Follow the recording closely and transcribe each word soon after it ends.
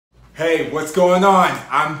Hey, what's going on?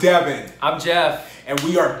 I'm Devin. I'm Jeff. And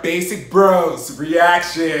we are Basic Bros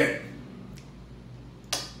Reaction.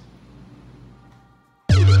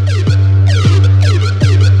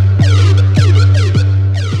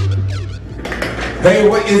 Hey,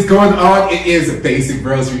 what is going on? It is Basic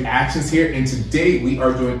Bros Reactions here, and today we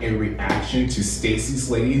are doing a reaction to STAYC's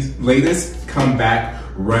latest comeback,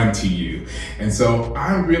 Run2U. And so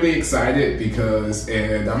I'm really excited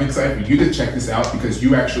and I'm excited for you to check this out because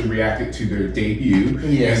you actually reacted to their debut.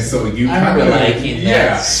 Yes. And so you I remember liking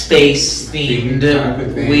that space-themed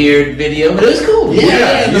weird video, but it was cool.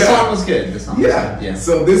 The song was good. The song was good. Yeah.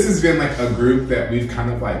 So this has been like a group that we've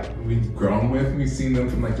kind of we've grown with. We've seen them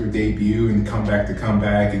from like their debut and comeback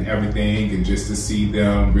and everything, and just to see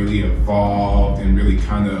them really evolve and really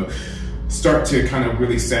kind of start to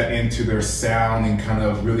really set into their sound and kind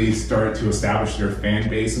of really start to establish their fan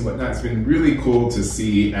base and whatnot. It's been really cool to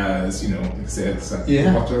see, as you know, like I said, it's like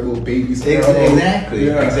watch our little babies grow. Exactly.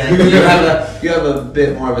 You have a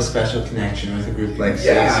bit more of a special connection with a group like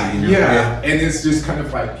STAYC. And it's just kind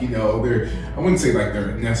of like, I wouldn't say like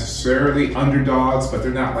they're necessarily underdogs, but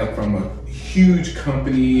they're not like from a huge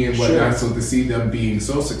company and whatnot. So to see them being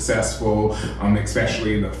so successful,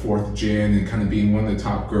 especially in the 4th gen, and kind of being one of the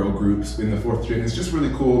top girl groups in the 4th gen, is just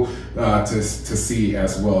really cool to see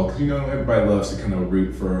as well. Because everybody loves to kind of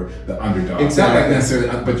root for the underdog. Exactly. Not like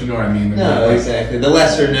necessarily, but you know what I mean. No, exactly. The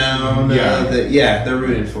lesser known. They're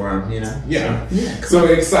rooting for them. So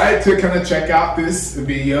excited to kind of check out this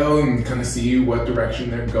video and kind of see what direction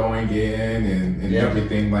they're going in and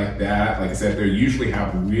everything like that. Like I said, they usually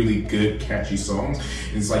have really good catchy songs.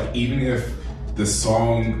 It's like, even if the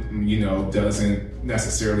song doesn't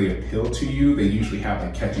necessarily appeal to you, they usually have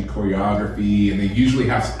like catchy choreography, and they usually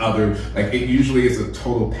have other, like, it usually is a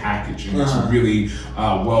total package, and it's really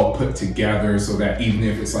well put together, so that even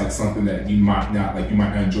if it's like something that you might not like, you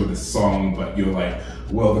might not enjoy the song, but you're like,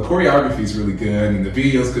 well, the choreography is really good and the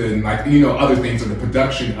video's good, and like, other things, or the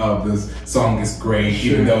production of this song is great,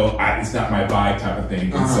 even though it's not my vibe type of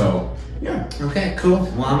thing. And so okay, cool.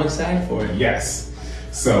 Well, I'm excited for it. Yes.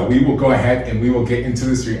 So we will go ahead and we will get into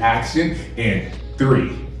this reaction in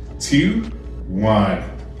 3, 2, 1.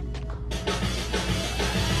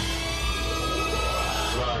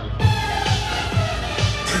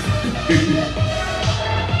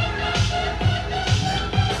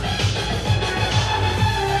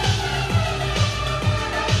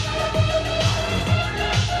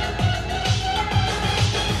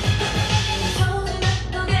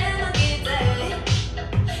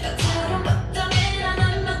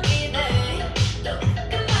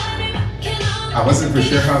 I wasn't for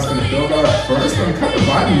sure how it's gonna build out at first, but I'm kind of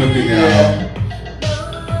vibing with it now.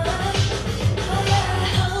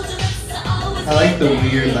 I like the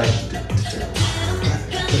weird,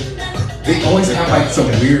 they always have like some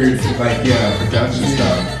weird, production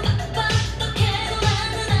stuff.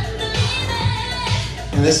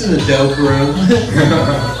 And this is a dope room.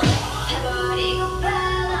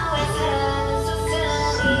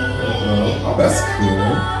 Oh, that's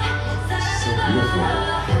cool. So beautiful.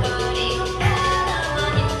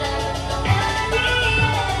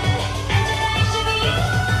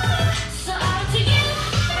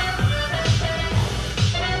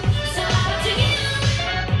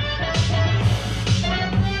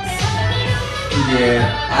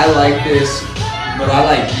 Yeah, I like this, but I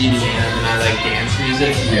like EDM and I like dance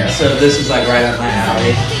music. Yeah. So this is like right up my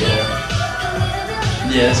alley.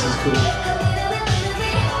 Yeah, this is cool.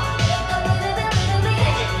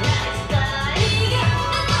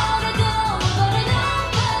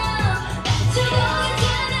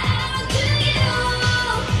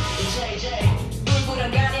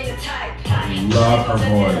 Love her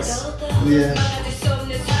voice. Yeah.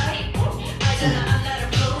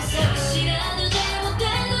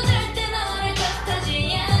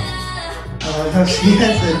 How she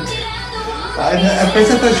has at first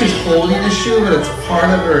I thought she was holding a shoe, but it's part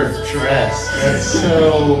of her dress. That's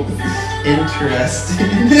so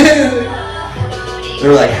interesting.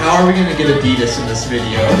 They're like, how are we going to get Adidas in this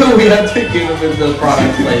video? We have to give them the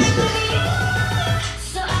product placement.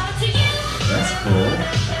 That's cool.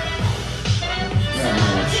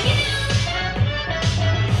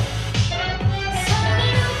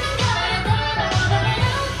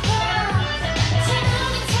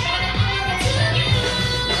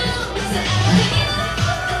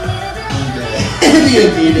 The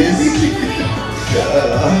Adidas.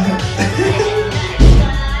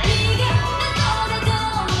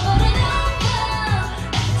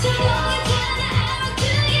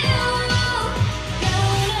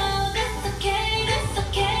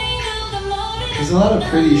 There's a lot of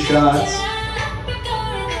pretty shots.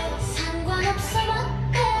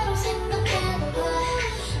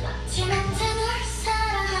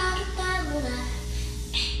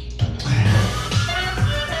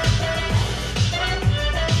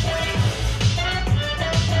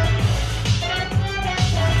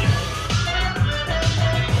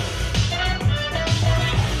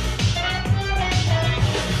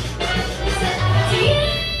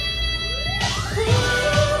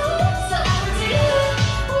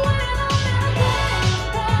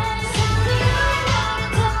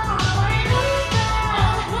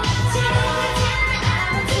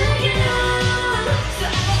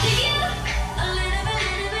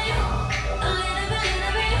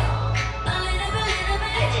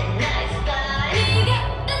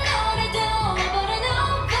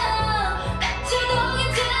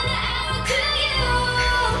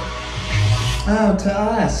 Oh, to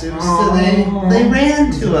us. It was they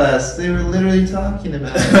ran to us. They were literally talking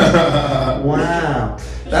about us. Wow.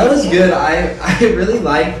 That was good. I really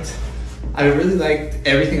liked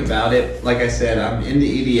everything about it. Like I said, I'm into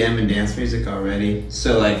EDM and dance music already.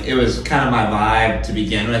 So like it was kind of my vibe to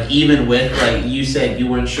begin with. Even with like you said you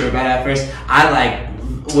weren't sure about it at first. I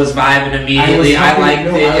was vibing immediately. I liked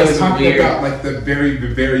it. I was talking weird. about like the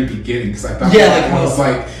very beginning because I thought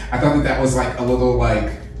I thought that was like a little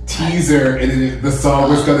like teaser, and then the song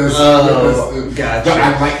was gonna. Gotcha. But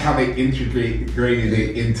I like how they integrated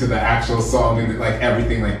it into the actual song and like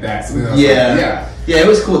everything like that. So then I was yeah, it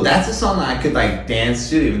was cool. That's a song that I could like dance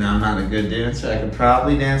to, even though I'm not a good dancer. I could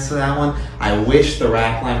probably dance to that one. I wish the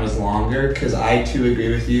rap line was longer because I too agree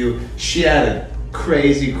with you. She had a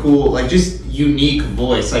crazy cool, like just unique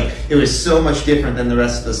voice. Like it was so much different than the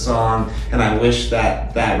rest of the song, and I wish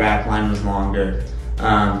that rap line was longer.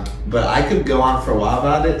 But I could go on for a while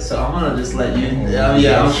about it, so I'm gonna just let you. I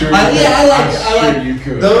like you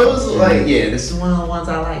could. Those. Like, this is one of the ones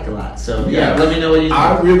I like a lot. So let me know what you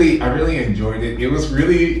think. I really enjoyed it. It was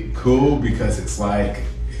really cool because it's like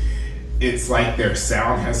their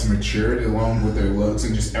sound has matured along with their looks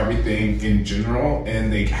and just everything in general,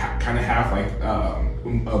 and they kind of have like a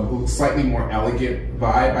slightly more elegant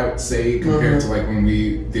vibe, I would say, compared to like when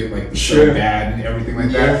we did like the So Bad and everything like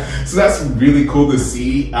that. So that's really cool to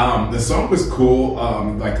see. The song was cool,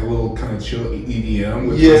 like a little kind of chill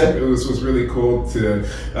EDM. It was really cool to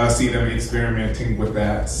see them experimenting with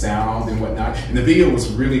that sound and whatnot. And the video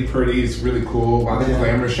was really pretty. It's really cool. A lot of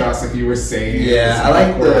glamour shots, like you were saying. Yeah, I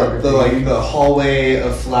like the hallway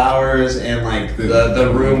of flowers and like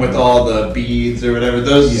the room with all the beads or whatever.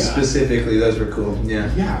 Those specifically, those were cool.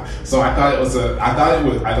 Yeah. So I thought it was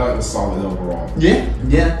solid overall.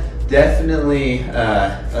 Yeah. Definitely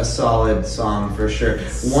a solid song for sure.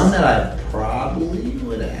 One that I probably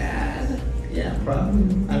would add. I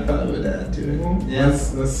probably would add to it. Well,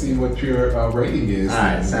 let's see what your rating is. All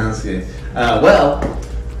right, sounds good. Well,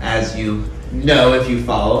 as you know, if you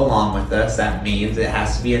follow along with us, that means it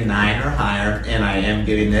has to be a 9 or higher, and I am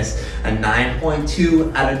giving this a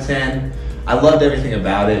 9.2 out of 10. I loved everything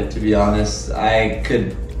about it, to be honest. I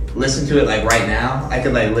could listen to it like right now. I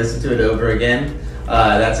could like listen to it over again.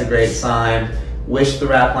 That's a great sign. Wish the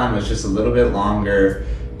rap line was just a little bit longer,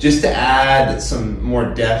 just to add some more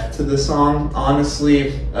depth to the song, honestly.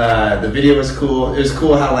 The video was cool. It was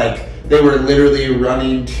cool how like they were literally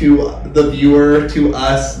running to the viewer, to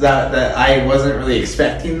us, that I wasn't really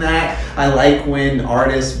expecting that. I like when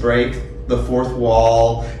artists break the fourth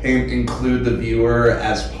wall and include the viewer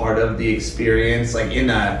as part of the experience, like in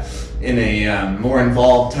a more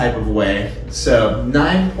involved type of way. So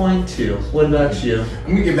 9.2. What about you?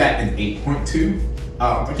 I'm gonna give that an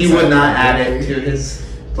 8.2. He would not add it to his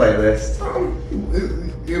playlist.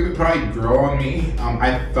 It would probably grow on me.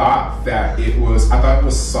 I thought it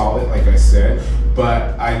was solid, like I said,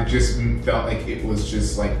 but I just felt like it was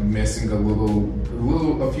just like missing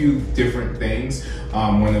a few different things.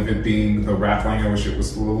 One of it being the rap line. I wish it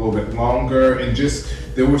was a little bit longer, and I just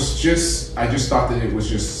thought that it was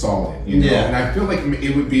just solid, you know. And I feel like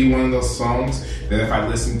it would be one of those songs that if I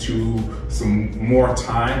listened to some more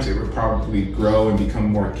times, it would probably grow and become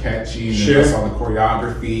more catchy. And if I saw the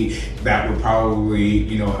choreography, that would probably,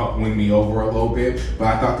 you know, help win me over a little bit. But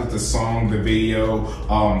I thought that the video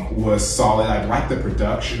was solid. I liked the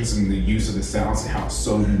productions and the use of the sounds and how it's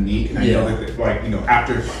so unique. And I know that, like, you know,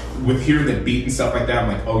 after with hearing the beat and stuff like that, I'm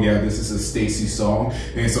like, oh yeah, this is a STAYC song.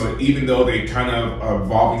 And so even though they kind of are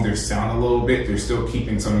evolving their sound a little bit, they're still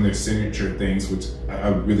keeping some of their signature things, which I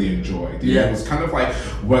really enjoyed. You know, it was kind of like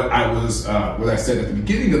what I said at the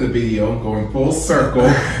beginning of the video, going full circle,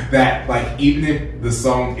 that like even if the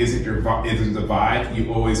song isn't the vibe,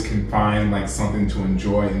 you always can find like something to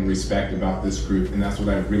enjoy and respect about this group, and that's what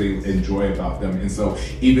I really enjoy about them. And so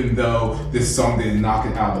even though this song didn't knock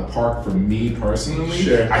it out of the park for me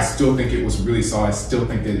personally, I still think it was really solid. I still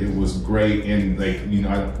think that it was great, and like, you know,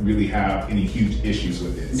 I don't really have any huge issues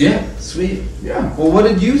with it. So. Sweet. Well, what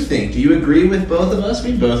did you think? Do you agree with both of us?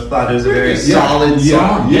 We both thought it was a very solid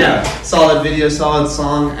song. Solid video, solid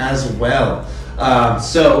song as well.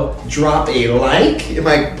 So drop a like, am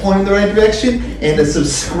I pointing the right direction? And a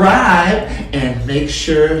subscribe, and make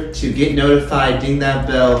sure to get notified, ding that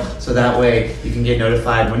bell, so that way you can get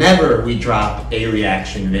notified whenever we drop a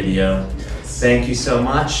reaction video. Thank you so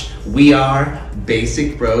much. We are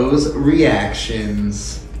Basic Bros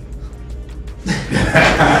Reactions. We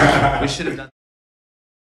should have done